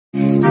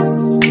Hello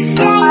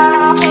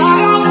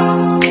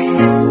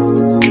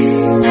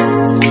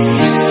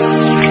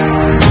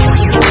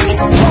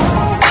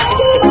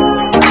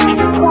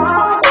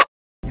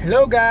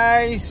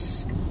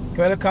guys!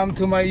 Welcome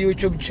to my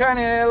YouTube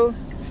channel.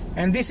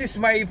 And this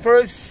is my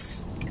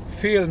first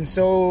film.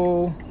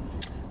 So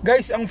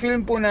guys, ang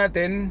film po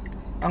natin,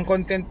 ang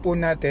content po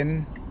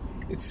natin,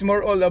 it's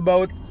more all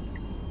about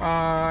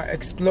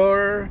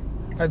explore,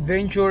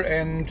 adventure,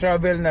 and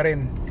travel na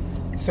rin.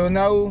 So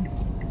now,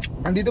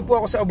 andito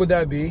po ako sa Abu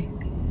Dhabi.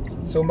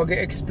 So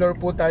mag-explore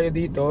po tayo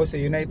dito sa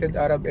United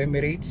Arab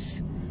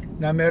Emirates,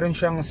 na meron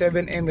siyang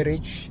 7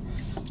 Emirates.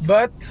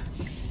 But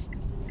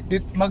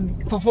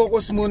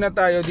mag-focus muna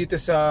tayo dito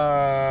sa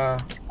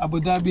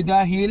Abu Dhabi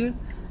dahil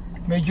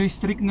medyo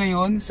strict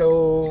ngayon. So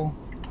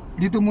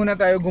dito muna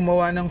tayo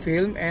gumawa ng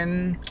film.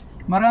 And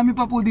marami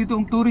pa po dito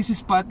ang tourist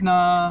spot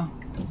na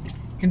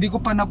hindi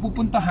ko pa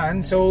napupuntahan.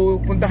 So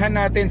puntahan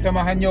natin,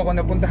 samahan nyo ako,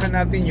 napuntahan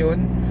natin yun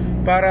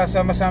para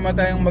sama-sama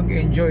tayong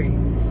mag-enjoy.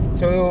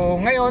 So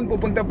ngayon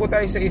pupunta po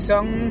tayo sa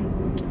isang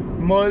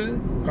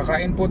mall.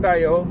 Kakain po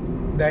tayo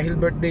dahil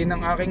birthday ng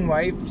aking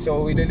wife.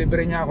 So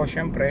ililibre niya ako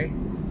syempre.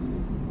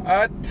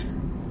 At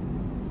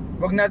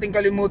wag nating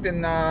kalimutan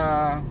na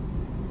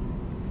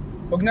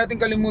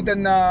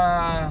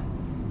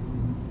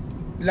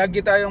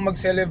lagi tayong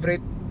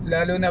mag-celebrate,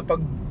 lalo na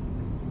pag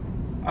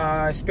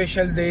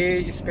special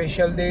day,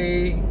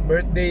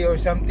 birthday or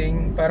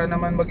something, para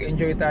naman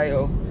mag-enjoy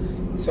tayo.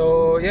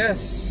 So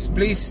yes,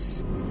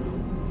 please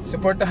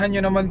suportahan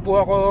nyo naman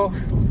po ako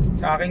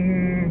sa aking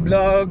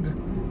vlog.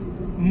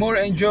 More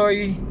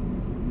enjoy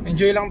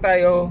lang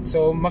tayo.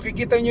 So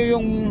makikita nyo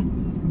yung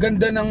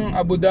ganda ng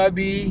Abu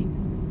Dhabi.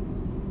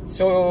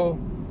 So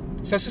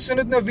sa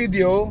susunod na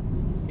video,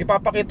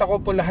 ipapakita ko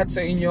po lahat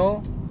sa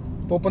inyo.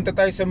 Pupunta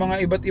tayo sa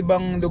mga iba't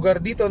ibang lugar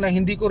dito na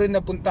hindi ko rin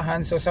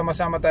napuntahan. So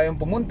sama-sama tayong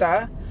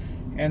pumunta.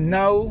 And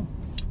now,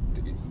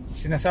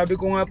 sinasabi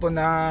ko nga po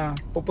na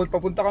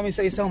papunta kami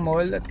sa isang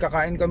mall at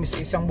kakain kami sa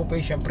isang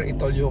buffet. Syempre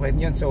ito all you can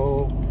yan.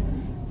 So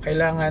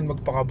kailangan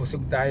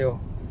magpakabusog tayo.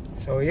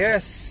 So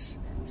yes,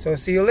 so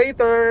see you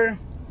later.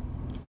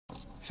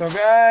 So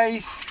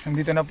guys,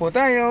 nandito na po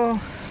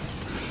tayo.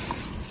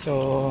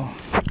 So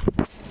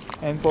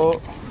ayan po,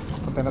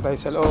 punta na tayo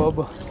sa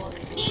loob.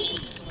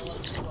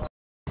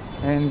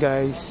 Ayan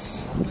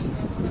guys.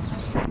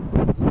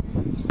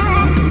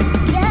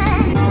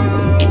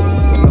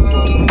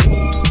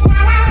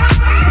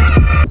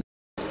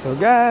 So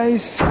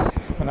guys,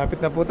 malapit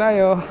na po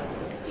tayo.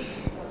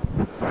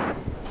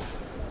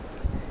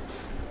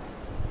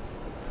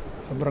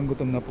 Sobrang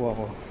gutom na po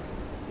ako.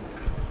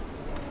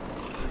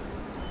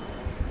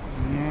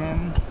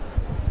 And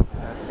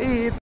that's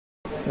it.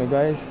 So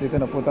guys,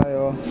 dito na po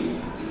tayo.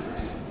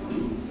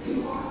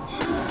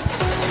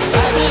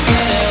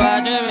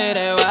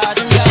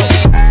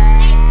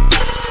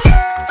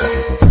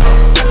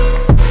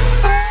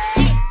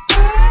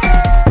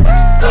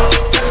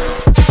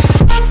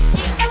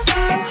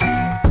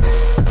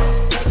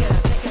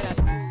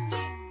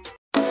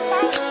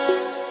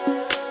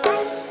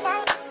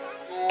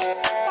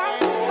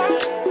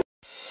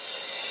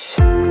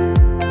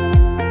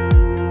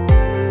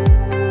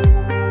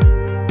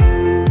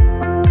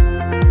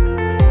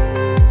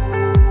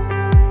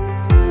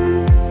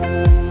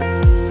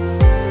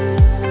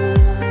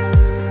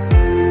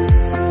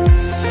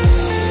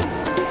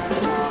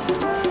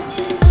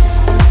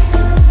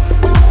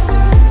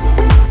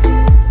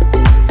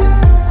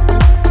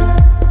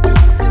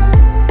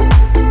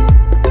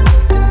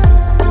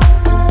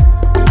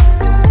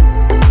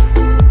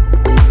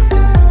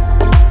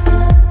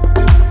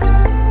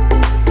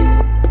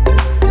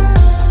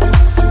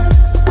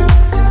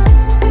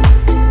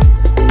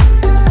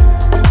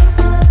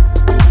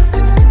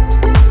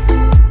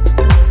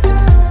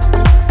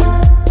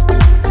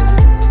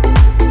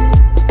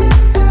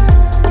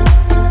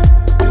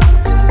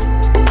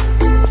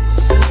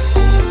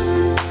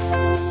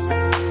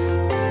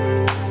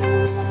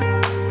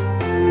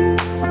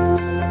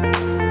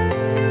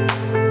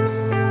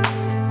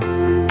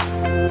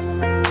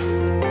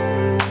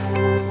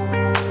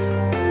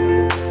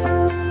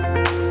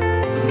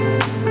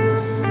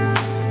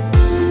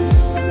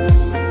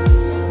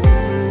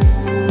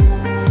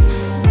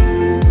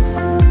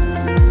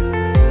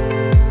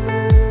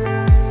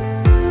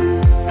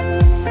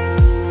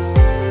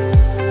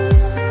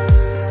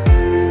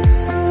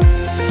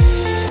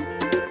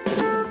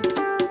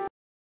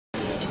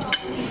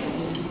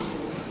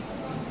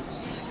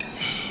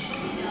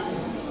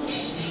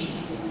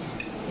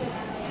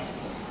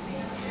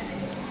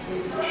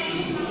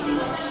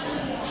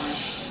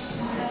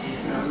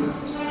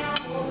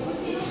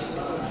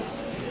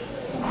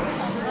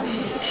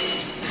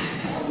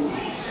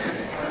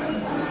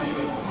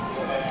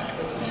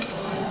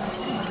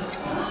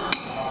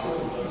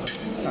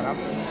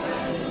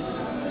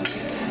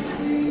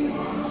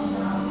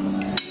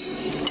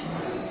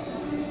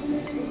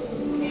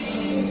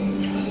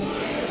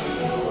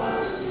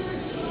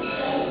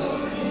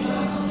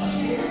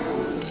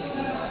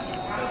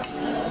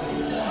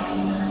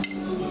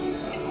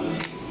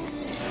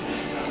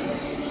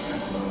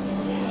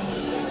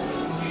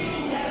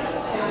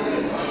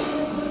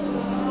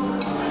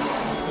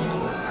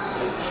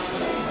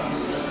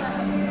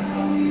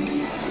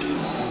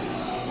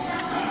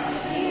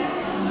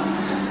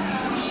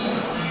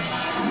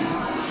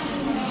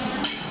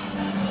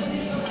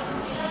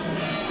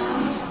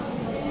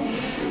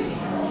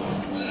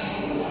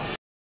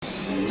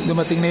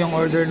 dumating na yung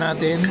order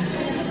natin.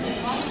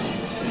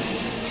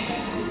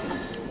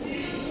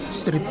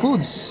 Street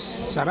foods,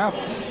 sarap.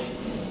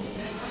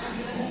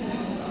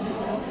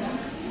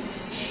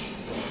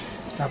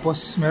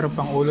 Tapos meron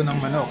pang ulo ng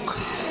manok.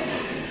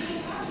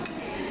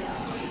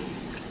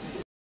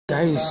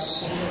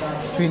 Guys,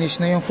 finish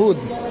na yung food.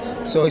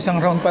 So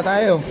isang round pa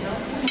tayo.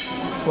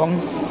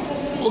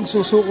 Huwag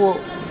susuko.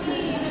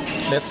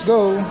 Let's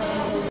go.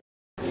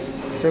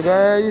 So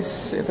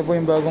guys, ito po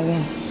yung bagong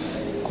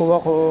kuha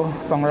ko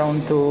pang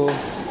round 2.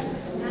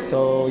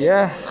 So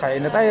yeah,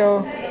 kain na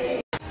tayo.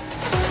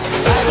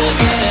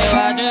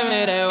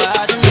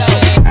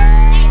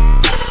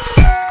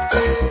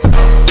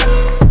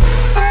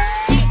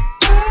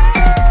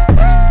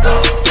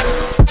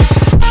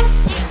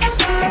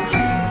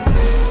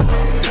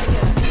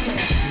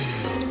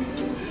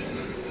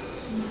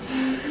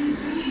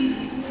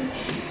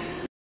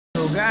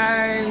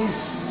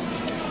 Guys,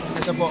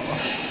 ito po,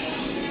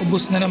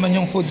 ubos na naman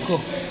yung food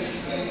ko.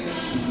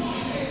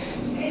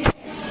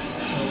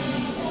 So,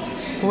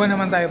 kuha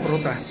naman tayo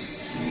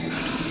prutas.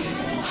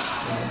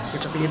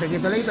 So,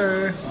 kita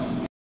later.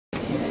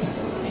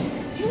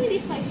 Yung hindi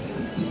spicy.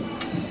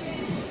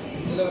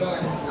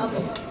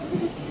 Okay.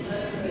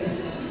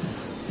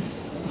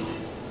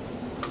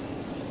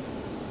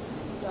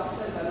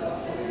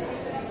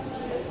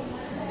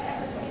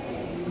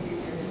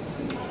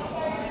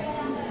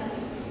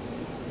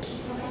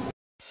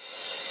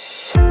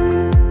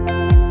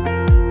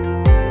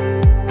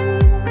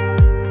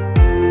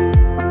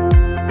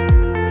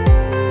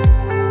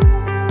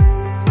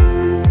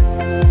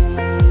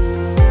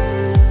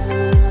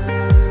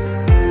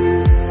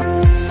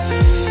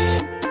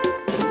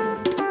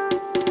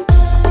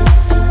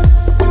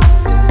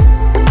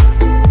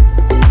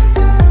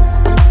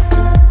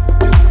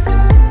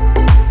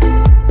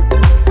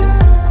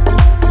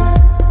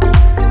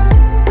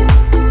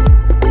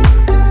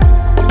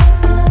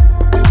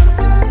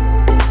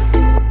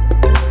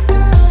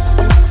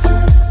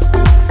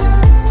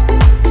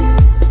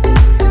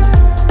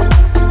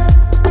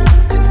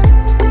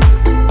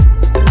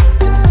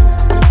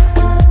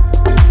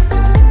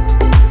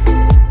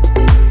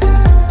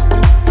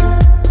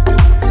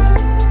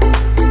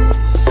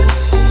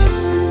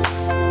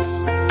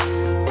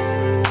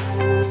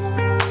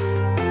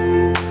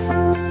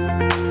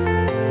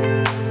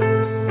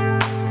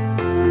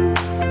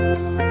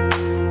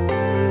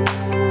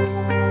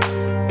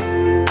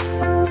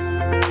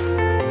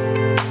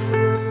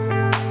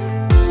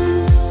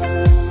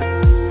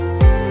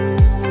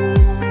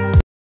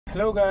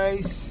 Hello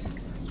guys,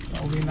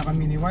 pauwi na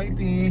kami ni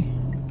Wifey.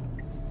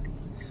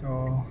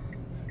 So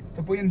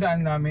ito po yung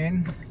daan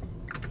namin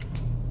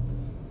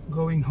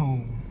going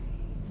home.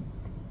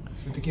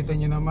 So nakita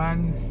nyo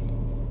naman,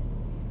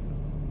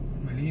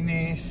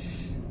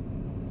 malinis,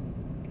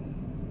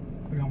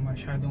 walang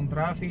masyadong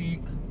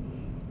traffic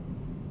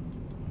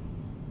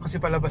kasi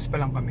palabas pa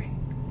lang kami.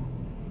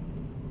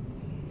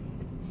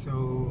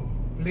 So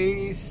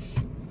please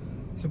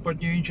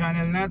support nyo yung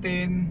channel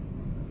natin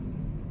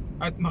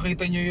at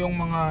makita nyo yung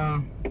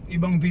mga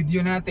ibang video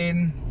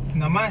natin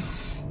na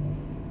mas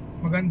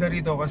maganda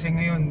rito kasi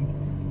ngayon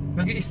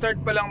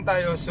nag-i-start pa lang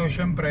tayo. So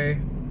syempre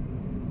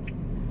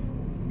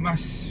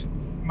mas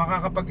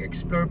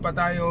makakapag-explore pa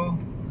tayo,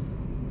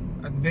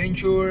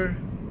 adventure,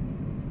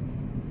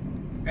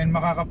 and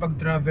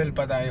makakapag-travel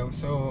pa tayo.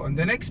 So on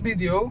the next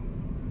video,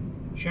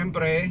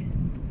 syempre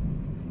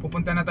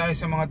pupunta na tayo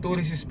sa mga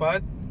tourist spot,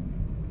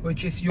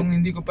 which is yung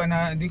hindi ko pa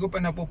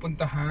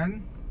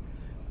napupuntahan.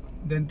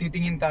 Then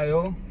titingin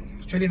tayo.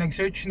 Actually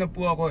nag-search na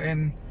po ako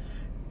and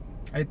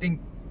I think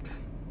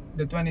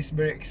that one is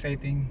very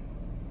exciting.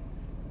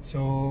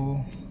 So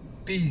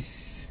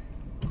peace.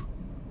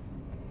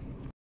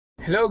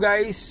 Hello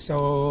guys,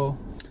 so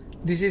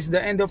this is the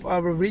end of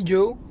our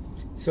video.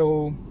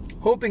 So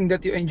hoping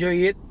that you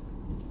enjoy it,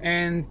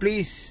 and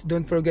please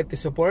don't forget to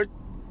support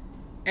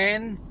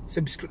and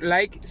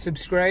like,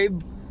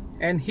 subscribe,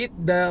 and hit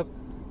the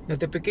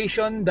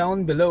notification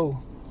down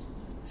below.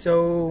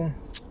 So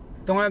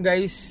ito nga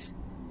guys,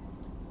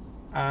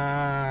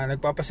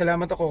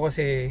 nagpapasalamat ako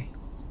kasi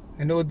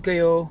nanood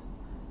kayo,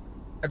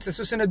 at sa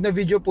susunod na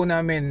video po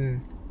namin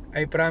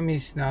I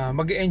promise na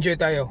mag-enjoy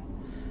tayo.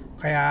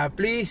 Kaya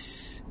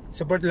please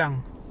support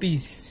lang.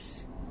 Peace.